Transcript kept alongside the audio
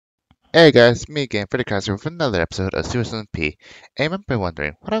Hey guys, me again, Freddy Crosser with another episode of SewersSMP. And you might be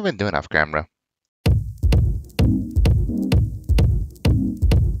wondering, what have I been doing off camera?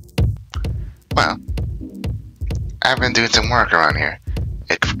 Well, I've been doing some work around here.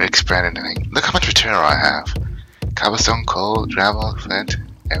 Expanding. Look how much material I have. Cobblestone, coal, gravel, flint,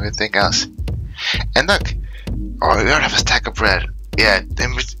 everything else. And look! Oh, we don't have a stack of bread.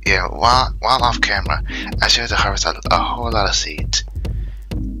 While off camera, I showed to harvest a whole lot of seeds.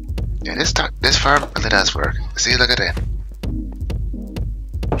 Yeah, this farm really does work. See, look at it.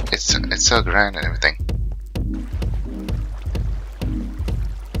 It's so grand and everything.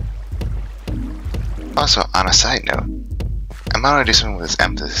 Also, on a side note, I might want to do something with this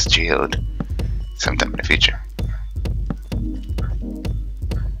amethyst geode sometime in the future.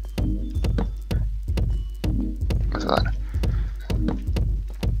 What's that?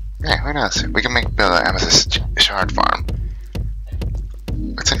 Yeah, who knows? We can build an amethyst shard farm.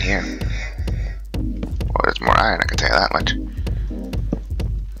 What's in here? Well, there's more iron, I can tell you that much.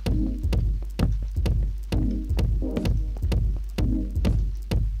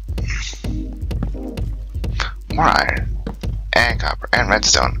 More iron. And copper. And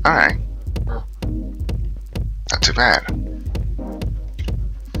redstone. Alright. Not too bad.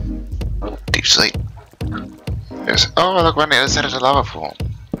 Deep sleep. Oh, look, we're on the other side of the lava pool.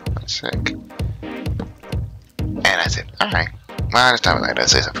 That's sick. And that's it. Alright. Well, it's not like I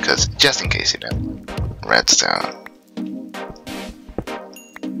say something because, just in case you know, redstone.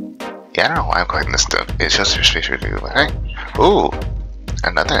 Yeah, I don't know why I'm collecting this stuff. It's just your space review, but hey. Ooh!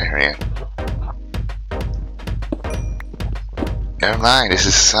 Another area. Never mind, this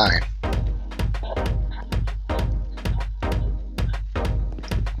is a sign.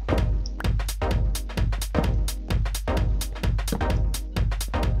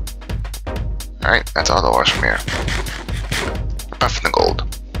 Alright, that's all the ores from here. Apart from the gold.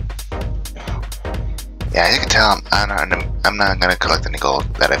 Yeah, as you can tell, I'm not gonna collect any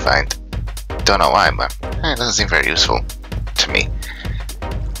gold that I find. Don't know why, but it doesn't seem very useful to me.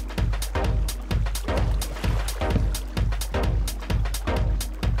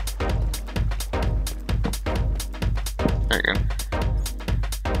 Very good.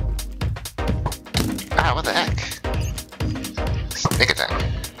 Ah, what the heck? Sneak attack.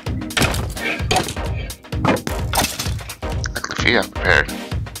 Luckily, I'm prepared.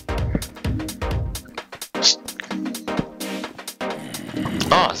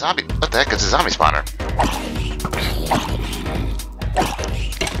 Oh, a zombie! What the heck is a zombie spawner?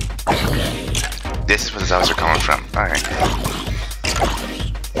 This is where the zombies are coming from. Alright.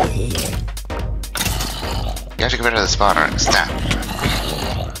 You have to get rid of the spawner. Snap.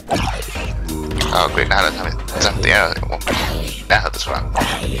 Oh, great. Now that's something. Yeah, now this one.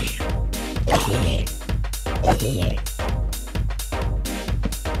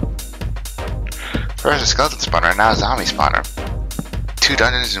 First a skeleton spawner, now a zombie spawner. Two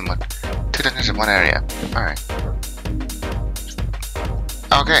dungeons in one area. Alright.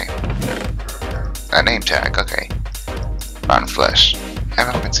 Okay. A name tag, okay. Rotten flesh.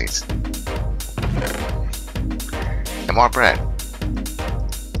 And pumpkin seeds. And more bread.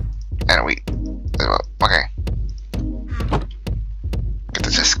 And wheat. Okay. Get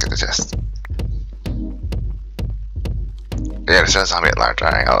the chest. Yeah, there's a zombie at large.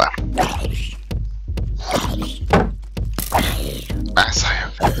 Alright, hold on. I saw you.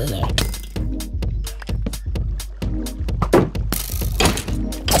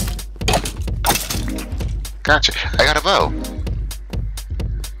 Gotcha. I got a bow.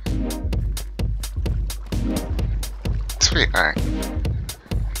 Sweet, alright.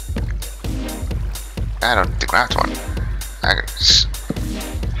 I don't need to craft one.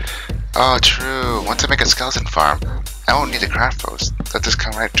 Oh, true. Once I make a skeleton farm, I won't need to craft those. They'll just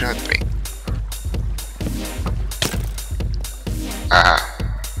come right to me.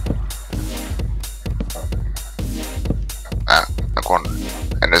 The corner.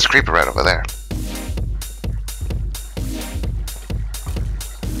 And there's a creeper right over there.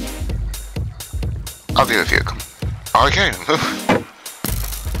 I'll deal with you. Okay, move.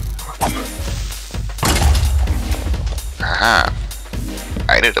 Aha.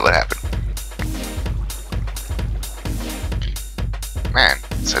 I didn't know what happened. Man,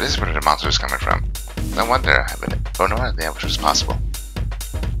 so this is where the monster is coming from. No wonder I don't know idea which was possible.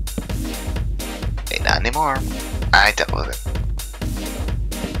 Hey, not anymore. I dealt with it.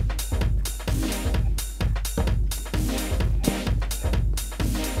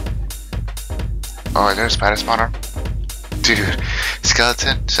 Oh, is there a spider spawner? Dude,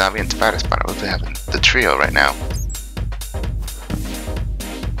 skeleton, zombie, and spider spawner. We'll be having the trio right now.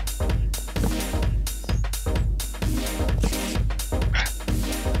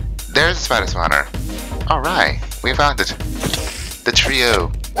 There's the spider spawner. Alright, we found it. The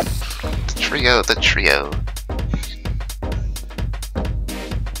trio. The trio.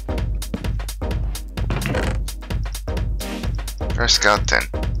 First skeleton.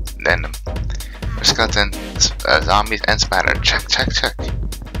 Then first skeleton, zombies, and spider. Check.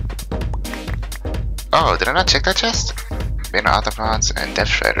 Oh, did I not check that chest? Being arthropods and death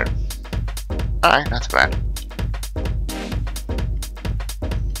shredder. Alright, not too bad.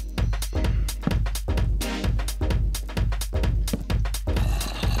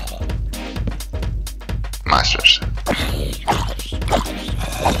 Monsters.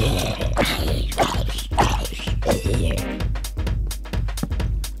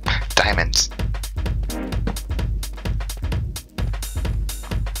 Diamonds.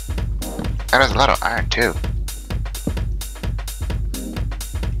 And there's a lot of iron too.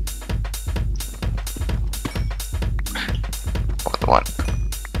 One.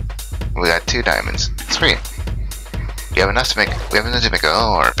 We got 2 diamonds. Sweet. We have enough to make. We have enough to make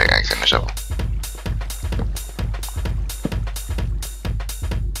a pickaxe and a shovel.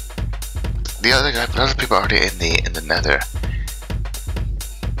 The other people are already in the nether.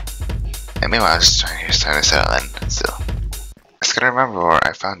 And meanwhile, I was trying to settle in still. I just gotta remember where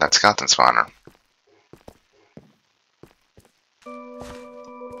I found that skeleton spawner.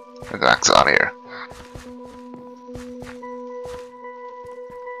 Let's exit out of here.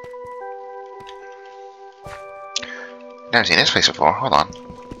 Never seen this place before. Hold on.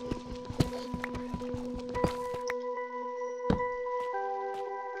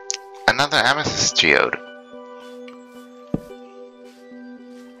 Another amethyst geode.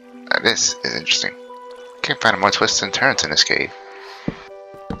 This is interesting. Can't find more twists and turns in this cave.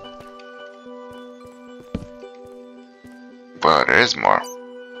 Well, there is more.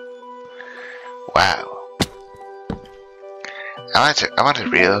 Wow. I want to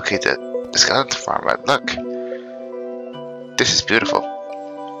relocate the skeleton farm, but look. This is beautiful.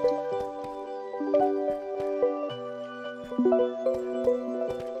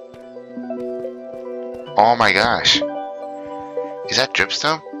 Oh my gosh. Is that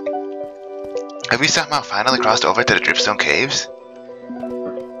dripstone? Have we somehow finally crossed over to the dripstone caves?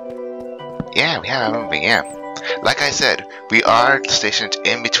 Yeah, we have. Yeah. Like I said, we are stationed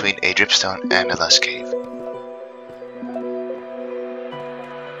in between a dripstone and a lush cave.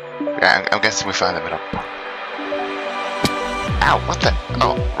 Yeah, I'm guessing we found the middle. Ow, what the?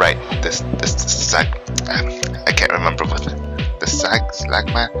 Oh, right. This sag. I can't remember what the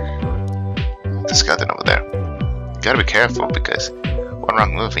slagman. The skeleton over there. You gotta be careful because one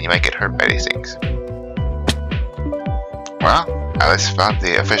wrong move and you might get hurt by these things. Well, I just found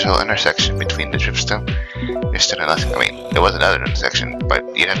the official intersection between the dripstone and lush. I mean, there was another intersection, but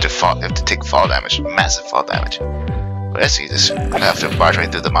you have to take fall damage, massive fall damage. But let's see this. I have to barge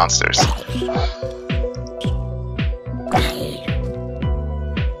right through the monsters.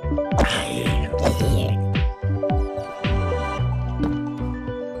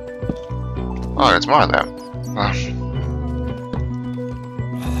 Oh, there's more of them.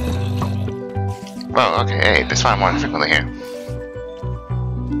 Oh, okay, hey, they spawn more frequently here.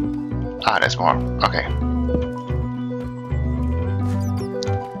 Ah, there's more. Okay.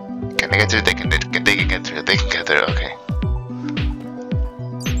 Can they get through? They can get through. They can get through. Okay.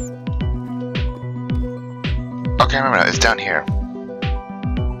 Okay, remember now. It's down here.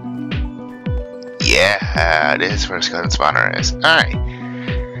 Yeah, this is where the skeleton spawner is. Alright.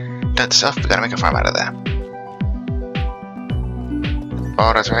 That stuff, we gotta make a farm out of that.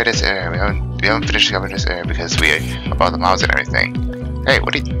 Oh, that's right, this area. We haven't finished covering this area because we have all the mobs and everything. Hey,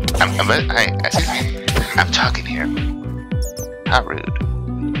 what are you? I'm talking here. How rude.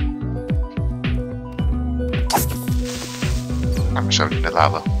 I'm shoving in the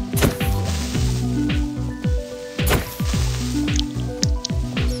lava.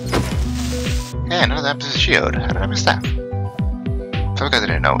 Hey, another episode shield. How did I miss that? Some guys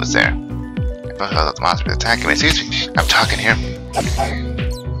didn't know it was there. I thought the monster was attacking me. Excuse me, I'm talking here.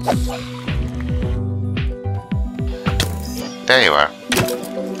 There you are.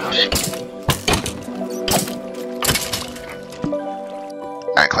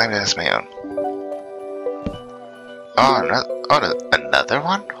 I claim it as my own. Oh, another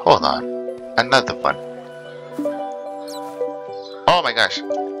one? Hold on. Another one. Oh my gosh.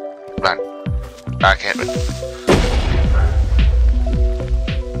 Run. I can't run.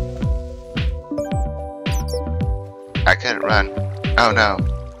 I can't run. Oh no.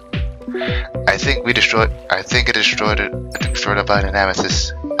 I think it destroyed it by an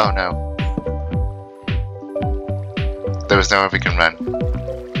amethyst. Oh no. There was nowhere we can run.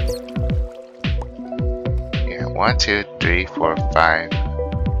 Yeah, 1, 2, 3, 4, 5.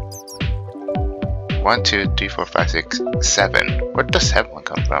 1, 2, 3, 4, 5, 6, 7. Where does 7 one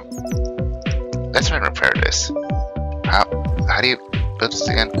come from? Let's try and repair this. How do you build this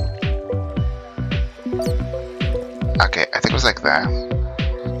again? Okay, I think it was like that.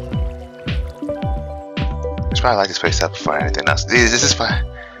 I should probably light this place up before anything else. This is fine.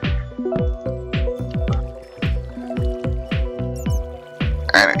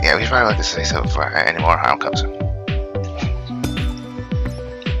 And yeah, we should probably light this place up before any more harm comes in.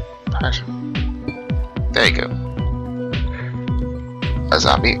 There you go. A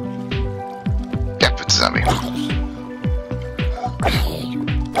zombie. Yep, it's a zombie.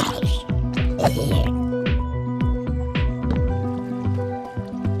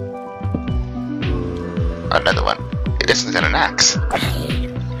 Another one. Hey, this one's got an axe.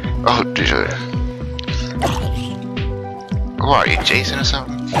 Oh, dear. Who are you, Jason or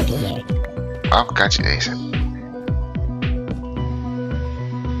something? Oh, gotcha, Jason.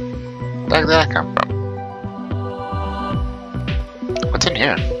 Where did that come from? What's in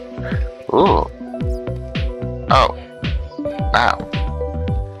here? Ooh. Oh. Wow.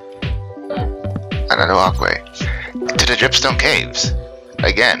 Another walkway. To the dripstone caves.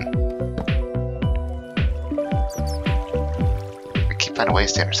 Again. We keep finding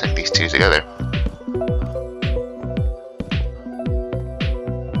ways to intersect these two together.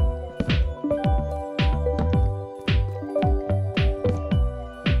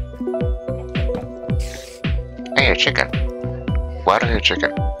 Hey, chicken. Water here,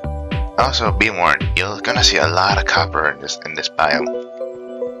 chicken. Also, be warned, you're gonna see a lot of copper in this biome.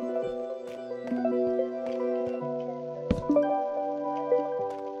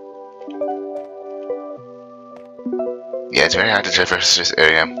 Yeah, it's very hard to traverse this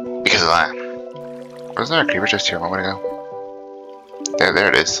area because of that. Wasn't there a creeper just here a moment ago? There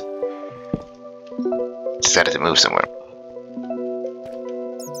it is. Decided to move somewhere.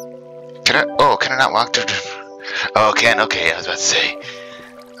 Can I not walk through? Oh, can. Okay, I was about to say.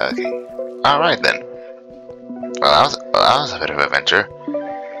 Okay. Alright then. Well, that was a bit of an adventure.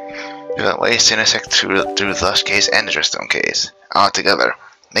 We went ways to intersect through the lush caves and the dripstone caves. All together.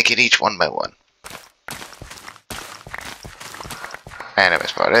 Make it each one by one. And the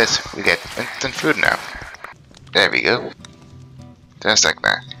best part is, we get instant food now. There we go. Just like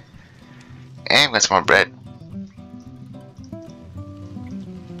that. And we got some more bread.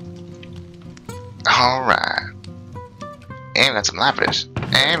 Alright. And we got some lapis.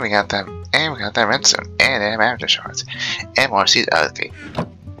 And we got that redstone. And then amaranth shards. And more seeds. Okay.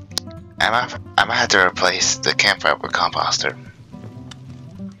 I might have to replace the campfire with composter.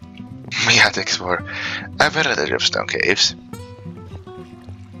 We have to explore a bit of the dripstone caves.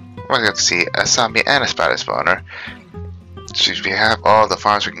 We're going to see a zombie and a spider spawner. So we have all the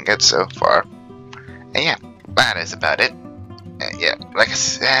farms we can get so far. And yeah, that is about it. Yeah, like I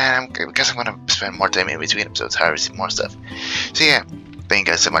said, I guess I'm going to spend more time in between episodes harvesting more stuff. So yeah, thank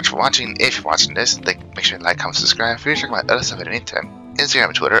you guys so much for watching. If you're watching this, make sure to like, comment, subscribe. Feel free to check my other stuff in the meantime. Instagram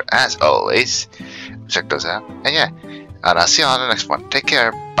and Twitter, as always. Check those out. And yeah, and I'll see you on the next one. Take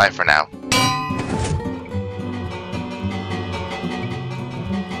care. Bye for now.